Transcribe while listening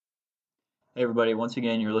Hey, everybody. Once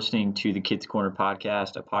again, you're listening to the Kids Corner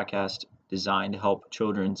podcast, a podcast designed to help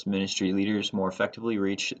children's ministry leaders more effectively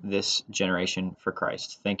reach this generation for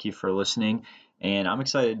Christ. Thank you for listening, and I'm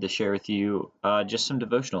excited to share with you just some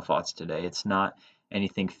devotional thoughts today. It's not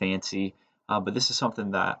anything fancy, but this is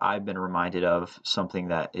something that I've been reminded of, something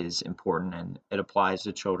that is important, and it applies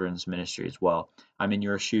to children's ministry as well. I'm in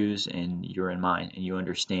your shoes, and you're in mine, and you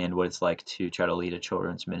understand what it's like to try to lead a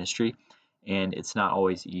children's ministry, and it's not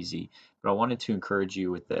always easy. But I wanted to encourage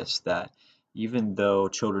you with this that even though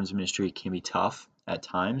children's ministry can be tough at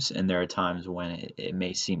times, and there are times when it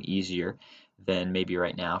may seem easier than maybe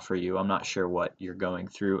right now for you. I'm not sure what you're going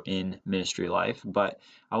through in ministry life, but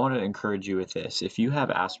I want to encourage you with this. If you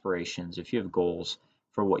have aspirations, if you have goals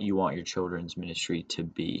for what you want your children's ministry to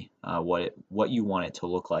be, what you want it to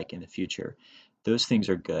look like in the future, those things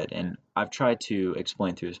are good. And I've tried to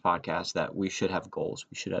explain through this podcast that we should have goals.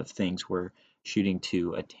 We should have things we're shooting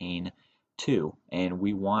to attain too. And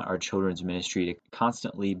we want our children's ministry to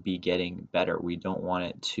constantly be getting better. We don't want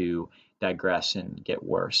it to digress and get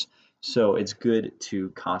worse. So it's good to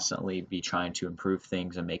constantly be trying to improve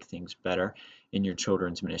things and make things better in your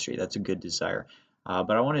children's ministry. That's a good desire. But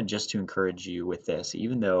I wanted just to encourage you with this,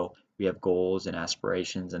 even though we have goals and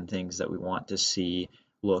aspirations and things that we want to see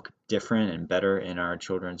look different and better in our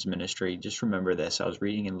children's ministry, just remember this. I was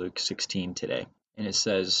reading in Luke 16 today, and it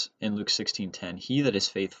says in Luke 16:10, "He that is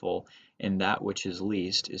faithful in that which is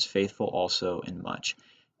least is faithful also in much.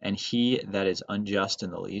 And he that is unjust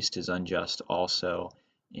in the least is unjust also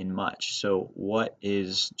in much." So, what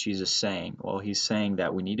is Jesus saying? Well, he's saying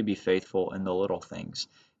that we need to be faithful in the little things.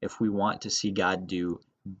 If we want to see God do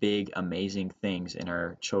big, amazing things in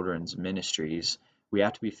our children's ministries, we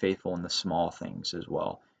have to be faithful in the small things as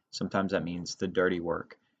well. Sometimes that means the dirty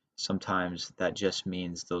work. Sometimes that just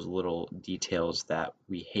means those little details that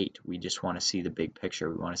we hate. We just want to see the big picture.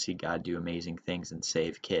 We want to see God do amazing things and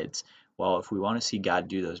save kids. Well, if we want to see God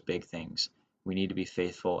do those big things, we need to be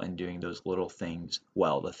faithful in doing those little things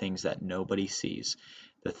well, the things that nobody sees,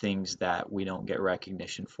 the things that we don't get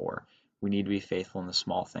recognition for. We need to be faithful in the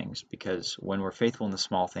small things, because when we're faithful in the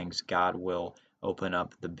small things, God will open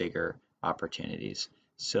up the bigger opportunities.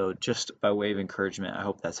 So, just by way of encouragement, I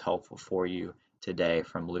hope that's helpful for you today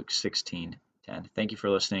from Luke 16:10. Thank you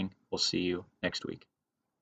for listening. We'll see you next week.